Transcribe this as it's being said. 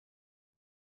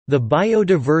The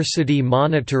Biodiversity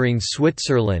Monitoring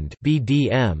Switzerland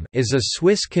 (BDM) is a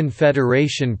Swiss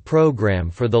Confederation program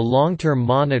for the long-term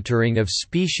monitoring of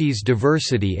species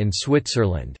diversity in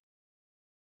Switzerland.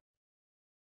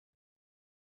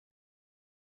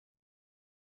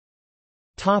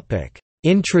 Topic: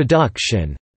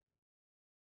 Introduction.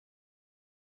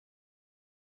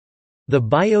 The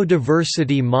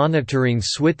Biodiversity Monitoring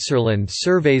Switzerland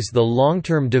surveys the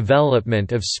long-term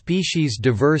development of species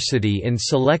diversity in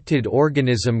selected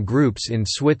organism groups in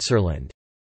Switzerland.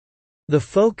 The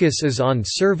focus is on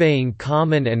surveying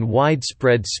common and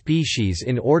widespread species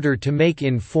in order to make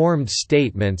informed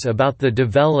statements about the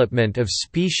development of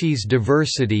species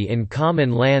diversity in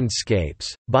common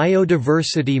landscapes.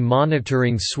 Biodiversity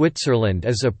Monitoring Switzerland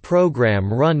is a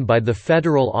program run by the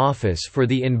Federal Office for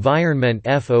the Environment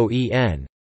 (FOEN).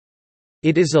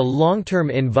 It is a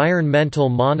long-term environmental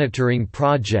monitoring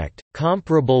project,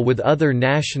 comparable with other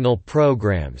national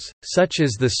programs, such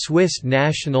as the Swiss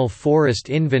National Forest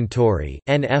Inventory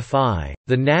 (NFI),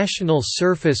 the National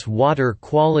Surface Water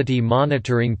Quality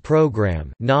Monitoring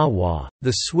Program (NAWA),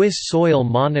 the Swiss Soil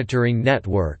Monitoring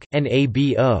Network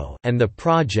 (NABO), and the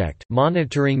project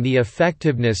monitoring the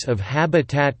effectiveness of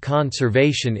habitat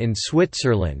conservation in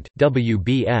Switzerland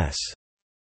 (WBS).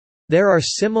 There are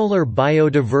similar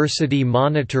biodiversity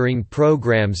monitoring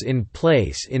programs in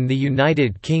place in the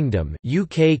United Kingdom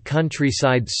 (UK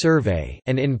Countryside Survey)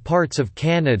 and in parts of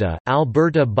Canada,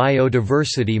 Alberta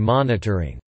Biodiversity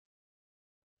Monitoring.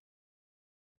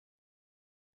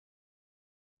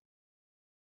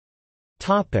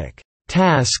 Topic: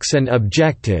 Tasks and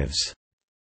objectives.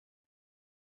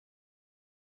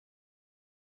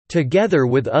 Together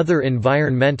with other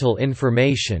environmental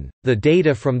information, the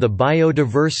data from the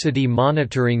Biodiversity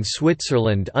Monitoring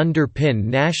Switzerland underpin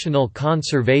national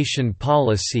conservation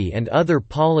policy and other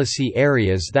policy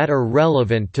areas that are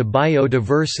relevant to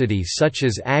biodiversity such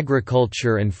as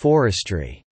agriculture and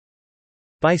forestry.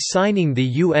 By signing the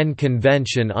UN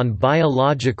Convention on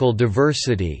Biological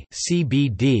Diversity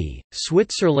 (CBD),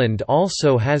 Switzerland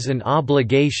also has an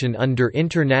obligation under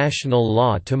international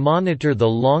law to monitor the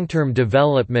long-term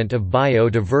development of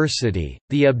biodiversity.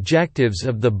 The objectives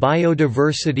of the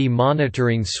Biodiversity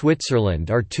Monitoring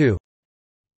Switzerland are to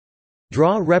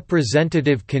draw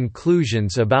representative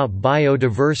conclusions about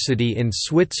biodiversity in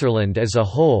Switzerland as a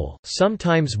whole,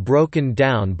 sometimes broken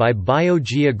down by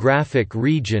biogeographic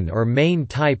region or main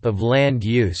type of land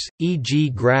use, e.g.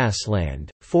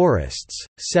 grassland, forests,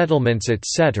 settlements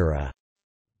etc.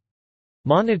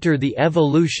 Monitor the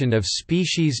evolution of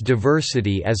species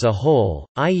diversity as a whole,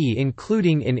 i.e.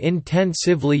 including in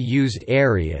intensively used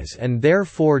areas, and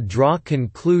therefore draw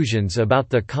conclusions about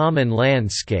the common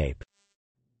landscape.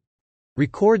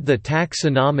 Record the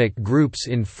taxonomic groups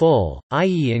in full,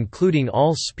 i.e. including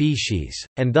all species,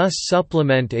 and thus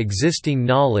supplement existing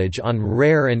knowledge on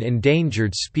rare and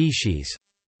endangered species.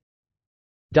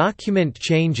 Document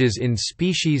changes in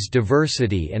species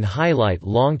diversity and highlight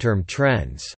long-term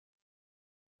trends.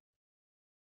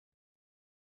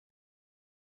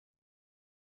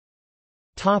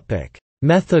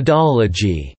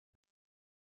 Methodology.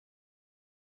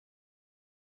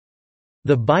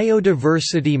 The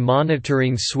Biodiversity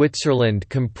Monitoring Switzerland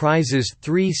comprises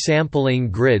 3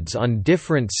 sampling grids on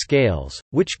different scales,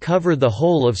 which cover the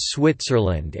whole of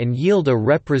Switzerland and yield a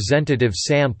representative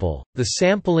sample. The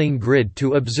sampling grid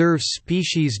to observe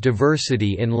species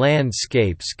diversity in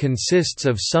landscapes consists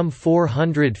of some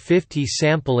 450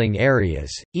 sampling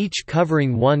areas, each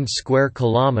covering 1 square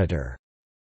kilometre.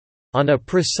 On a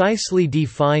precisely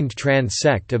defined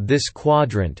transect of this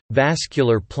quadrant,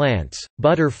 vascular plants,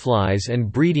 butterflies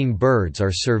and breeding birds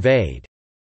are surveyed.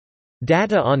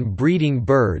 Data on breeding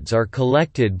birds are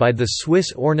collected by the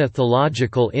Swiss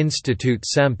Ornithological Institute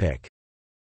 (SEMPIC).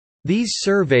 These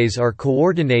surveys are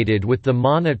coordinated with the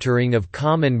monitoring of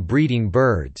common breeding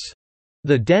birds.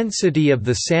 The density of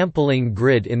the sampling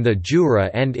grid in the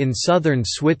Jura and in southern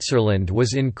Switzerland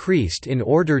was increased in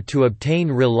order to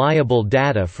obtain reliable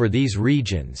data for these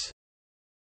regions.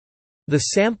 The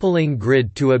sampling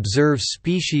grid to observe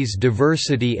species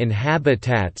diversity in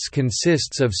habitats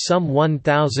consists of some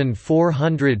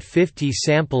 1,450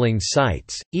 sampling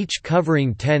sites, each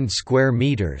covering 10 square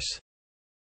meters.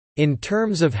 In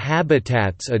terms of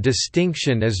habitats, a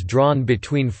distinction is drawn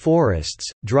between forests,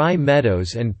 dry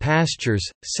meadows and pastures,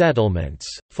 settlements,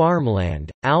 farmland,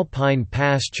 alpine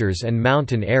pastures and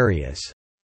mountain areas.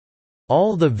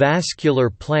 All the vascular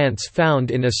plants found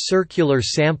in a circular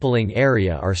sampling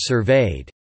area are surveyed.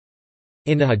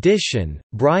 In addition,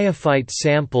 bryophyte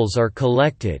samples are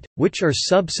collected, which are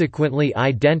subsequently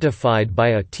identified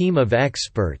by a team of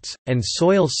experts, and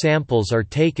soil samples are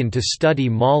taken to study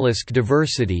mollusk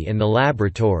diversity in the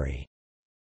laboratory.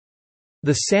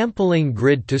 The sampling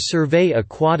grid to survey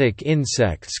aquatic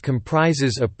insects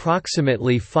comprises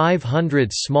approximately 500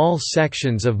 small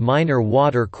sections of minor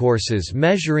watercourses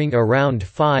measuring around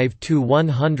 5 to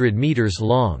 100 meters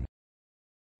long.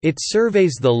 It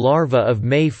surveys the larvae of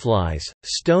mayflies,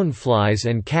 stoneflies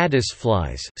and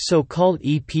caddisflies, so-called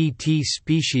EPT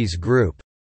species group.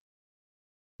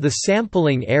 The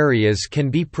sampling areas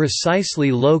can be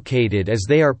precisely located as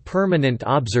they are permanent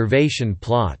observation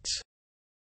plots.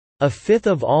 A fifth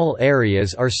of all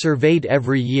areas are surveyed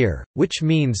every year, which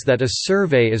means that a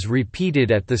survey is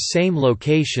repeated at the same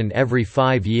location every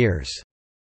 5 years.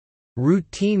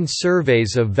 Routine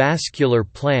surveys of vascular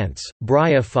plants,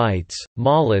 bryophytes,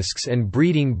 mollusks and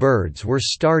breeding birds were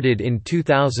started in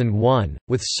 2001,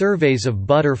 with surveys of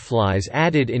butterflies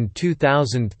added in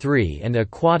 2003 and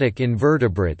aquatic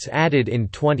invertebrates added in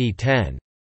 2010.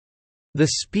 The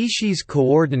species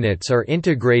coordinates are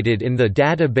integrated in the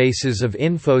databases of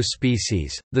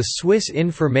InfoSpecies, the Swiss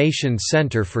Information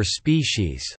Center for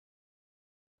Species.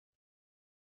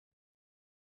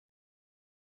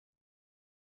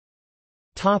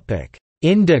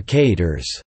 Indicators.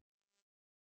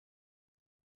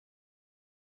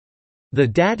 The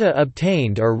data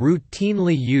obtained are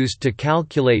routinely used to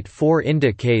calculate 4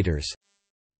 indicators.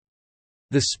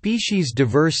 The Species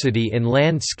Diversity in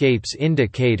Landscapes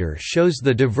indicator shows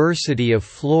the diversity of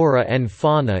flora and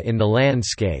fauna in the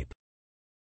landscape.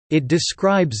 It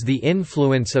describes the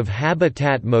influence of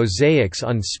habitat mosaics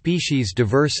on species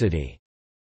diversity.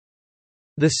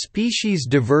 The Species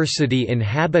Diversity in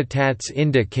Habitats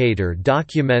indicator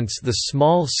documents the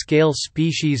small-scale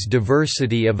species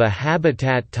diversity of a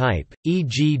habitat type,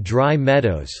 e.g. dry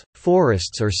meadows,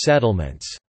 forests or settlements.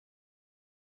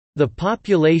 The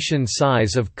population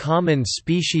size of common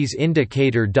species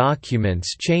indicator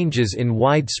documents changes in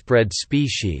widespread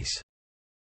species.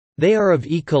 They are of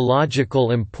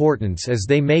ecological importance as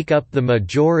they make up the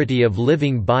majority of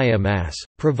living biomass,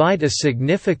 provide a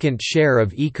significant share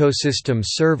of ecosystem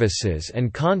services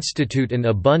and constitute an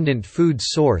abundant food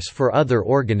source for other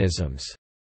organisms.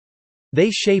 They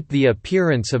shape the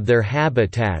appearance of their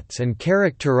habitats and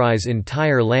characterize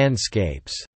entire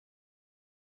landscapes.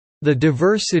 The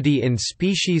Diversity in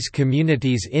Species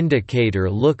Communities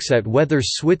indicator looks at whether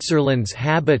Switzerland's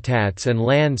habitats and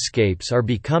landscapes are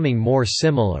becoming more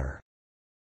similar.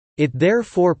 It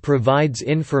therefore provides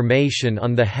information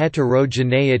on the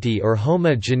heterogeneity or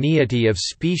homogeneity of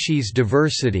species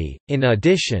diversity. In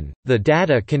addition, the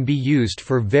data can be used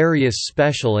for various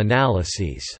special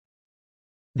analyses.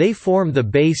 They form the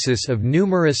basis of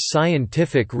numerous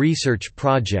scientific research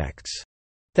projects.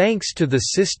 Thanks to the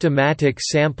systematic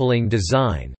sampling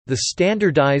design, the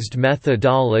standardized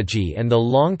methodology and the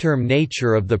long-term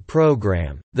nature of the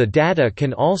program, the data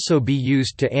can also be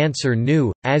used to answer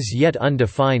new, as yet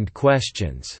undefined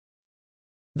questions.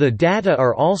 The data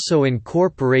are also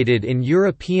incorporated in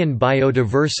European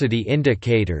biodiversity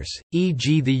indicators,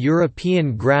 e.g. the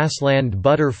European Grassland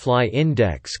Butterfly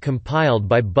Index compiled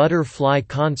by Butterfly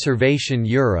Conservation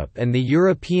Europe and the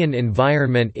European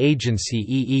Environment Agency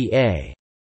 (EEA).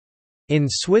 In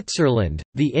Switzerland,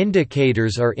 the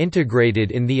indicators are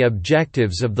integrated in the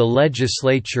objectives of the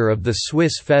legislature of the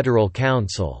Swiss Federal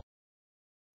Council.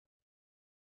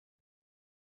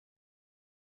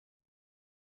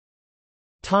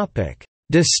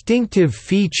 Distinctive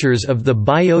features of the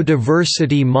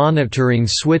Biodiversity Monitoring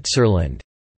Switzerland.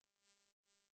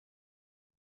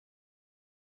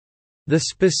 The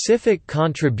specific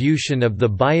contribution of the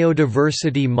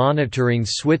Biodiversity Monitoring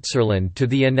Switzerland to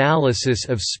the analysis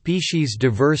of species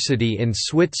diversity in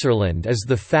Switzerland is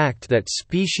the fact that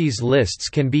species lists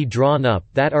can be drawn up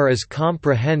that are as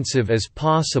comprehensive as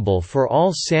possible for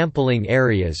all sampling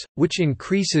areas, which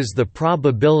increases the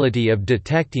probability of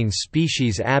detecting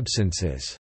species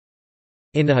absences.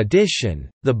 In addition,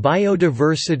 the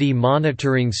Biodiversity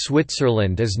Monitoring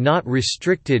Switzerland is not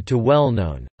restricted to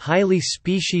well-known, highly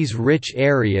species-rich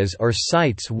areas or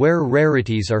sites where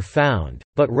rarities are found,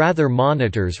 but rather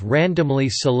monitors randomly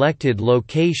selected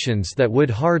locations that would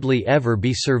hardly ever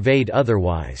be surveyed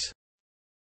otherwise.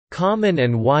 Common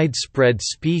and widespread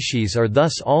species are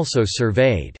thus also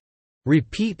surveyed.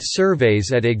 Repeat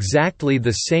surveys at exactly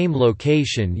the same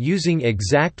location using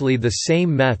exactly the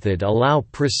same method allow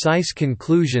precise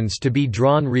conclusions to be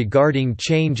drawn regarding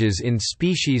changes in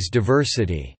species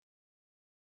diversity.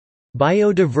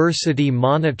 Biodiversity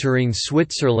Monitoring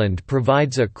Switzerland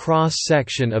provides a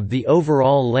cross-section of the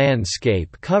overall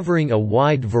landscape covering a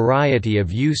wide variety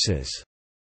of uses.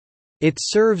 It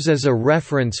serves as a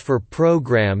reference for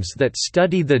programs that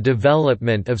study the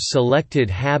development of selected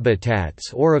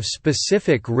habitats or of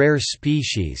specific rare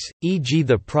species, e.g.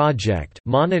 the project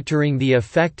Monitoring the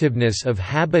Effectiveness of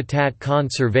Habitat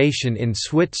Conservation in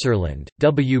Switzerland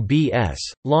 (WBS),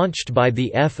 launched by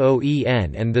the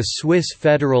FOEN and the Swiss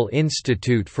Federal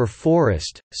Institute for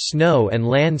Forest, Snow and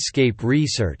Landscape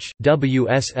Research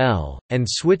 (WSL), and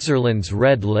Switzerland's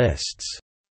Red Lists.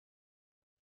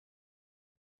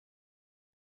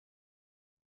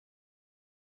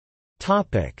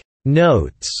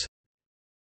 Notes.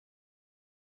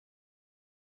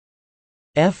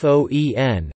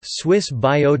 FOEN, Swiss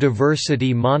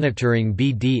Biodiversity Monitoring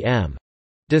BDM.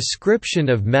 Description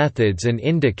of methods and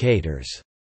indicators.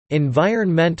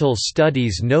 Environmental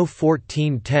Studies No.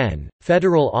 1410,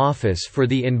 Federal Office for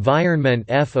the Environment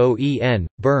FOEN,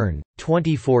 Bern,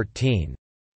 2014.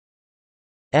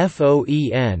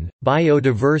 FOEN,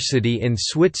 Biodiversity in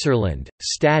Switzerland,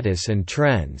 Status and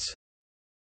Trends.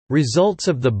 Results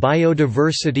of the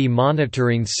Biodiversity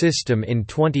Monitoring System in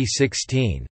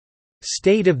 2016.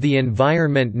 State of the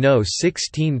Environment No.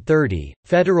 1630,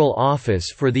 Federal Office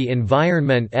for the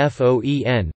Environment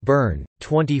FOEN, Bern,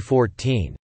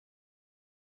 2014.